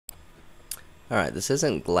Alright, this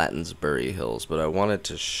isn't Glattonsbury Hills, but I wanted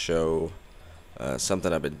to show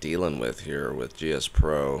something I've been dealing with here with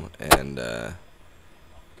GSPRO, and I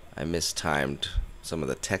mistimed some of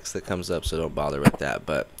the text that comes up, so don't bother with that.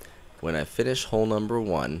 But when I finish hole number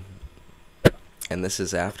 1, and this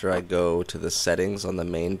is after I go to the settings on the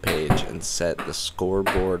main page and set the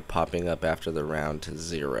scoreboard popping up after the round to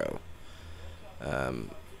 0,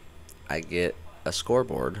 I get a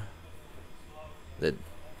scoreboard that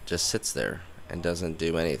just sits there and doesn't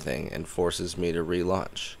do anything and forces me to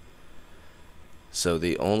relaunch. So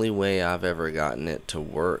the only way I've ever gotten it to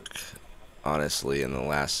work, honestly,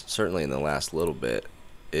 certainly in the last little bit,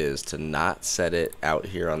 is to not set it out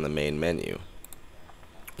here on the main menu.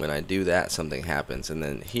 When I do that, something happens, and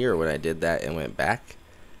then here when I did that and went back,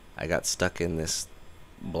 I got stuck in this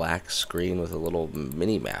black screen with a little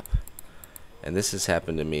mini map. And this has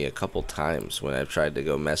happened to me a couple times when I've tried to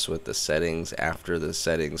go mess with the settings after the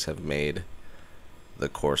settings have made the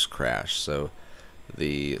course crash. So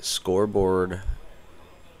the scoreboard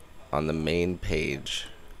on the main page,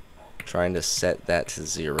 trying to set that to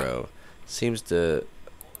 0 seems to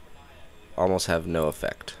almost have no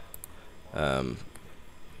effect, and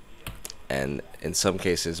in some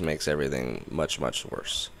cases makes everything much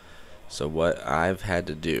worse. So what I've had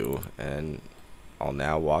to do, and I'll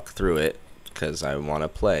now walk through it because I want to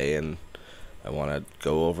play and I want to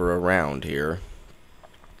go over a round here,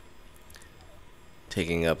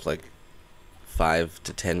 taking up like 5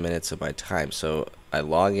 to 10 minutes of my time. So I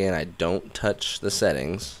log in, I don't touch the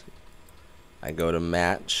settings, I go to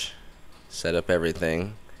match, set up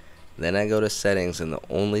everything, then I go to settings, and the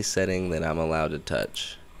only setting that I'm allowed to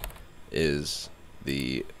touch is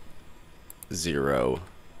the 0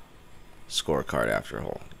 scorecard after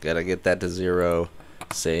hole. Gotta get that to 0,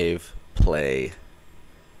 save, play,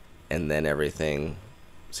 and then everything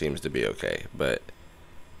seems to be okay. But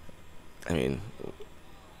I mean,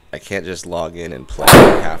 I can't just log in and play.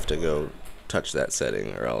 I have to go touch that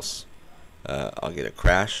setting, or else I'll get a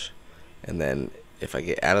crash, and then if I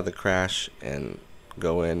get out of the crash and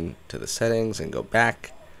go into the settings and go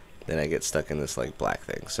back, then I get stuck in this like black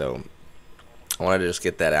thing. So I wanted to just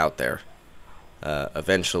get that out there.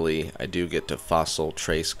 Eventually I do get to Fossil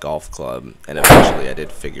Trace Golf Club, and eventually I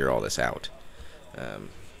did figure all this out.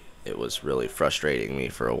 It was really frustrating me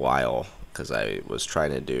for a while because I was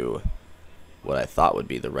trying to do what I thought would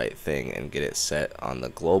be the right thing and get it set on the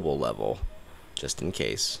global level just in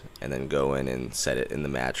case, and then go in and set it in the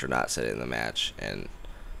match or not set it in the match, and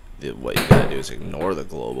what you gotta do is ignore the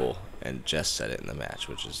global and just set it in the match,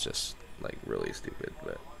 which is just like really stupid.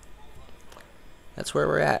 But that's where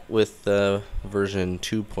we're at with version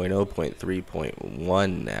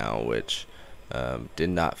 2.0.3.1 now, which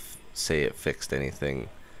did not say it fixed anything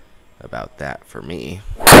about that for me,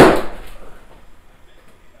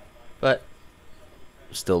 but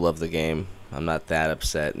still love the game. I'm not that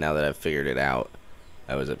upset now that I've figured it out.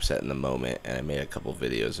 I was upset in the moment, and I made a couple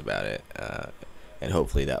videos about it, and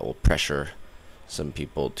hopefully that will pressure some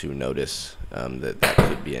people to notice that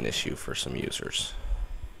could be an issue for some users.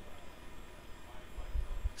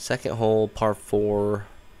 Second hole, par 4,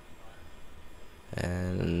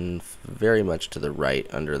 and very much to the right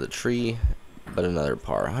under the tree, but another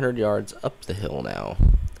par. 100 yards up the hill now.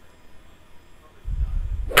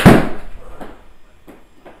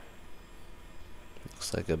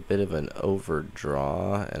 Looks like a bit of an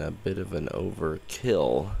overdraw and a bit of an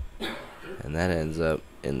overkill, and that ends up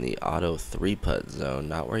in the auto 3-putt zone,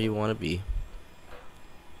 not where you want to be,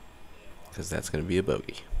 because that's going to be a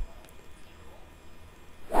bogey.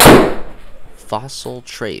 Fossil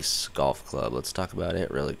Trace Golf Club, let's talk about it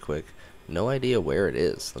really quick. No idea where it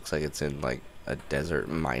is. Looks like it's in like a desert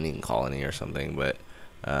mining colony or something, but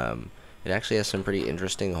it actually has some pretty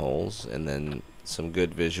interesting holes, and then some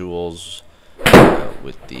good visuals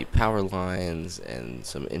with the power lines and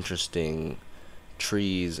some interesting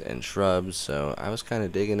trees and shrubs. So I was kind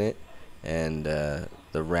of digging it, and the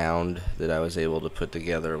round that I was able to put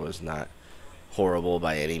together was not horrible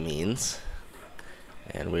by any means,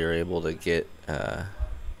 and we were able to get a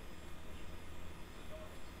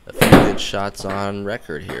few good shots on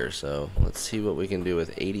record here. So let's see what we can do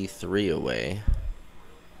with 83 away,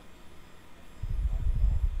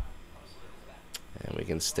 and we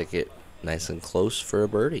can stick it nice and close for a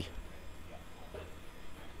birdie.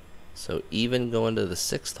 So even going to the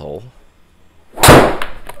 6th hole.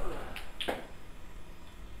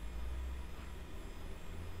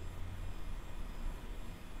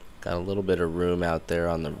 Got a little bit of room out there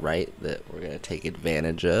on the right that we're going to take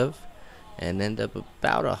advantage of, and end up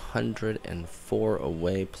about 104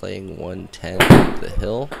 away, playing 110 up the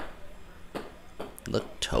hill.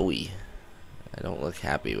 Look toey. I don't look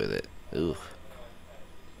happy with it. Ooh.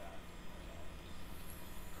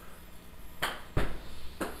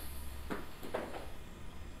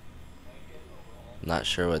 Not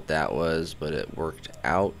sure what that was, but it worked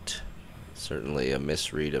out. Certainly a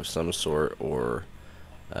misread of some sort, or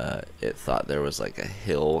it thought there was like a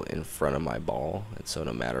hill in front of my ball, and so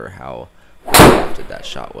no matter how lofted that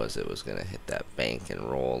shot was, it was going to hit that bank and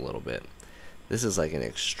roll a little bit. This is like an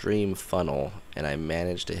extreme funnel, and I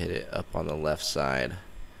managed to hit it up on the left side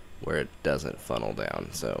where it doesn't funnel down.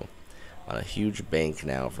 So on a huge bank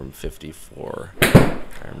now from 54, I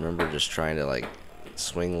remember just trying to like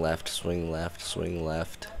swing left, swing left, swing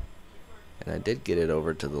left, and I did get it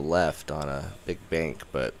over to the left on a big bank,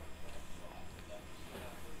 but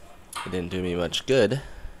it didn't do me much good,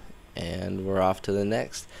 and we're off to the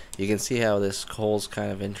next. You can see how this hole's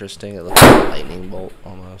kind of interesting. It looks like a lightning bolt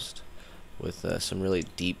almost, with some really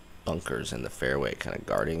deep bunkers in the fairway kind of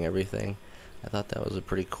guarding everything. I thought that was a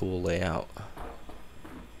pretty cool layout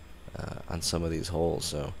on some of these holes.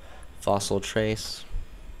 So Fossil Trace,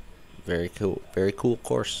 very cool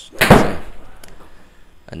course, I'd say.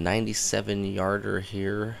 A 97 yarder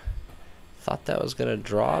here. Thought that was gonna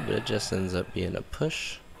draw, but it just ends up being a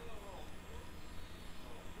push.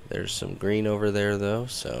 There's some green over there though,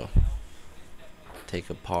 so take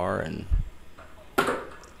a par and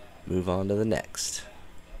move on to the next.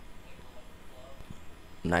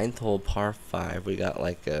 Ninth hole, par 5. We got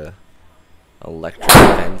like a electric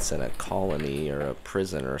fence and a colony or a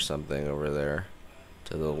prison or something over there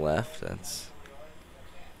to the left. That's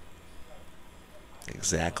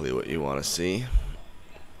exactly what you want to see.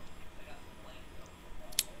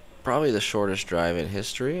 Probably the shortest drive in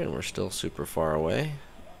history, and we're still super far away.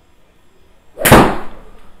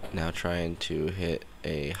 Now trying to hit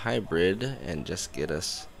a hybrid and just get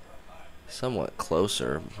us somewhat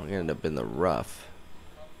closer. We're gonna end up in the rough.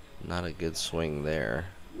 Not a good swing there.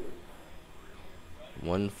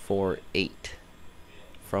 148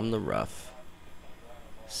 from the rough.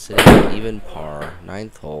 Sitting even par.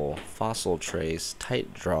 Ninth hole. Fossil Trace.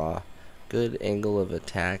 Tight draw. Good angle of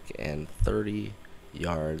attack and 30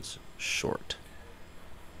 yards short.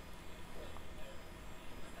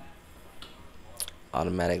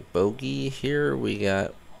 Automatic bogey here. We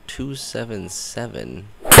got 277.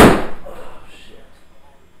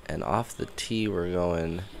 And off the tee we're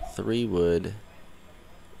going 3 wood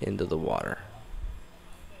into the water.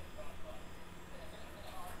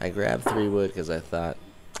 I grabbed 3 wood because I thought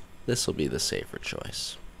this will be the safer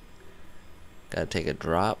choice. Gotta take a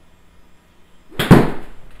drop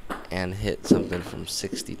and hit something from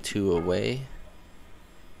 62 away.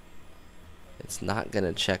 It's not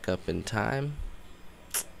gonna check up in time,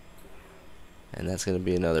 and that's gonna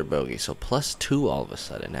be another bogey. So +2 all of a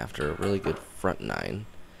sudden after a really good front 9.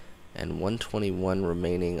 And 121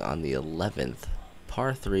 remaining on the 11th.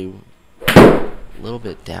 Par 3, a little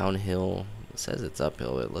bit downhill. It says it's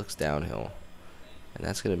uphill, but it looks downhill. And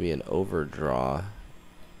that's going to be an overdraw.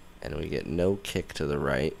 And we get no kick to the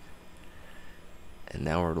right. And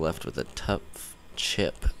now we're left with a tough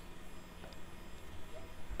chip.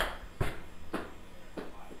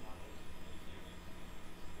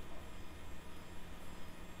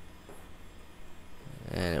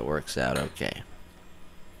 And it works out okay.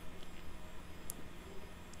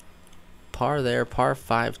 Par there, par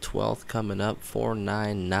 5, 12th coming up,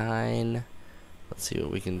 499. Let's see what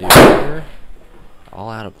we can do here. All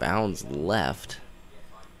out of bounds left.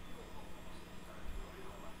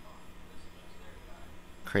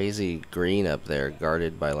 Crazy green up there,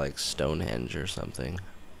 guarded by like Stonehenge or something.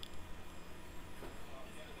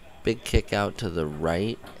 Big kick out to the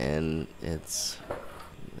right, and it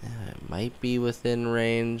might be within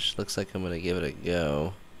range. Looks like I'm gonna give it a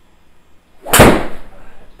go.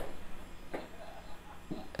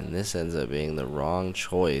 And this ends up being the wrong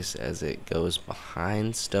choice as it goes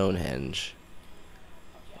behind Stonehenge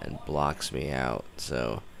and blocks me out.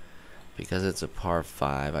 So because it's a par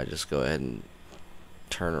 5, I just go ahead and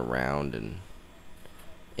turn around and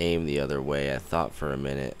aim the other way. I thought for a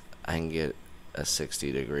minute I can get a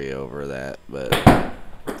 60-degree over that, but I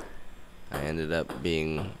ended up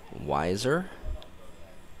being wiser.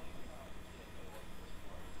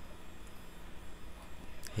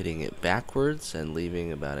 Hitting it backwards and leaving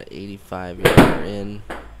about an 85-yarder in.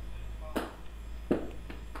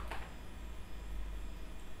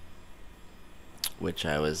 Which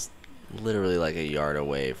I was literally like a yard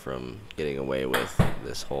away from getting away with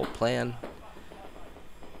this whole plan.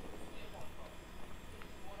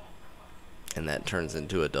 And that turns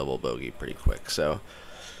into a double bogey pretty quick. So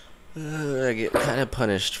I get kind of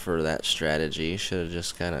punished for that strategy. Should have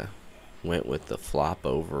just kind of went with the flop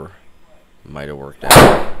over. Might have worked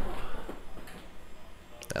out.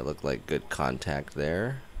 That looked like good contact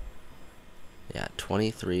there. Yeah,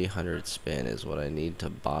 2300 spin is what I need to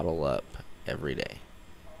bottle up every day.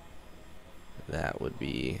 That would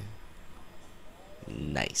be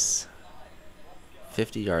nice.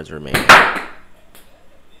 50 yards remaining.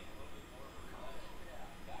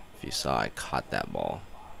 If you saw, I caught that ball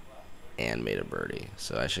and made a birdie,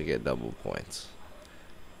 so I should get double points.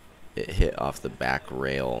 It hit off the back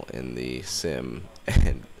rail in the sim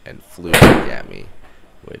and flew back at me,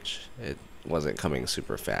 which it wasn't coming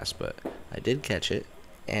super fast, but I did catch it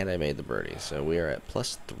and I made the birdie. So we are at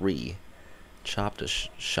 +3. Chopped a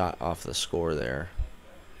shot off the score there.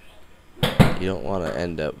 You don't want to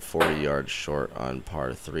end up 40 yards short on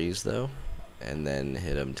par 3s though, and then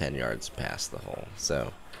hit them 10 yards past the hole.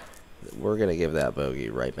 So we're going to give that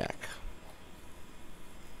bogey right back.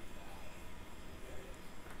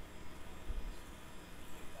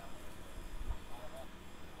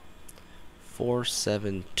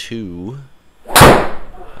 .472.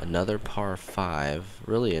 Another par 5.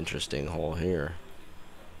 Really interesting hole here.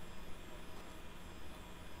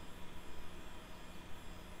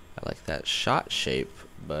 I like that shot shape,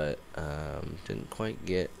 but didn't quite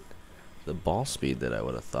get the ball speed that I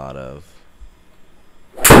would have thought of.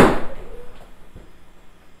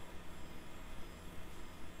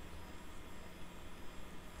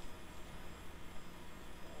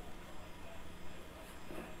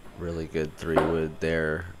 Really good 3-wood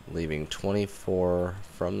there, leaving 24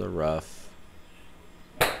 from the rough.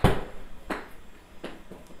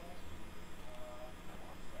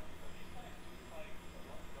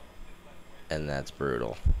 And that's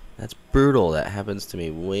brutal. That's brutal. That happens to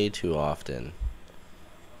me way too often.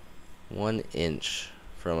 1 inch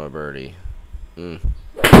from a birdie. And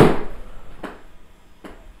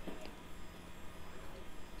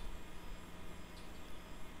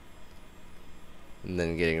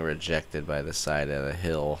then getting rejected by the side of the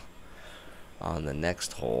hill on the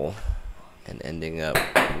next hole and ending up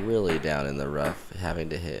really down in the rough, having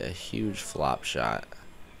to hit a huge flop shot,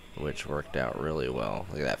 which worked out really well.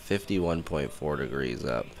 Look at that, 51.4 degrees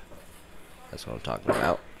up. That's what I'm talking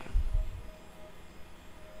about.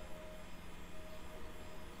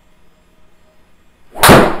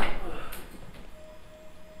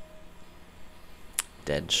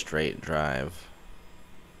 Dead straight drive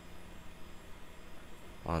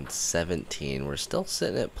on 17. We're still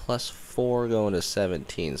sitting at +4 going to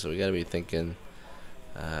 17, so we got to be thinking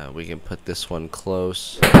we can put this one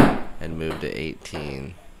close and move to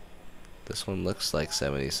 18. This one looks like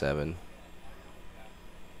 77.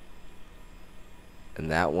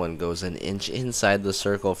 And that one goes an inch inside the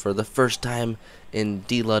circle for the first time in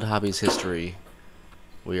D-Lud Hobbies history.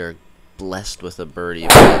 We are blessed with a birdie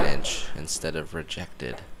by an inch instead of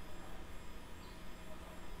rejected.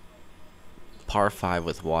 Par 5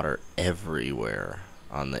 with water everywhere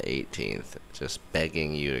on the 18th, just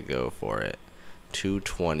begging you to go for it.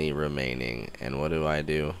 220 remaining, and what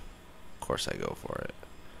do? Of course I go for it.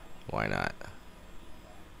 Why not?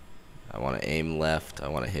 I want to aim left. I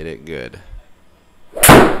want to hit it good.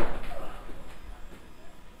 I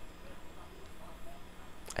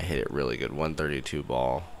hit it really good. 132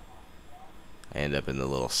 ball. I end up in the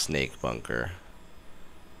little snake bunker.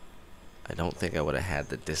 I don't think I would have had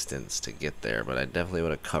the distance to get there, but I definitely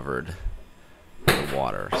would have covered the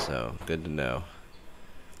water, so good to know.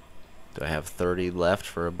 Do I have 30 left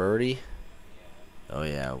for a birdie? Oh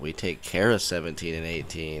yeah, we take care of 17 and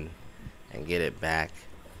 18 and get it back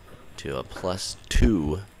to a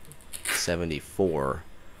 +2, 74.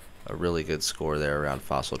 A really good score there around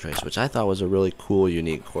Fossil Trace, which I thought was a really cool,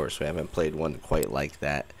 unique course. We haven't played one quite like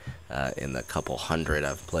that in the couple hundred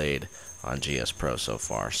I've played on GSPRO so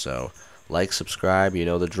far. So like, subscribe, you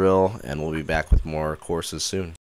know the drill, and we'll be back with more courses soon.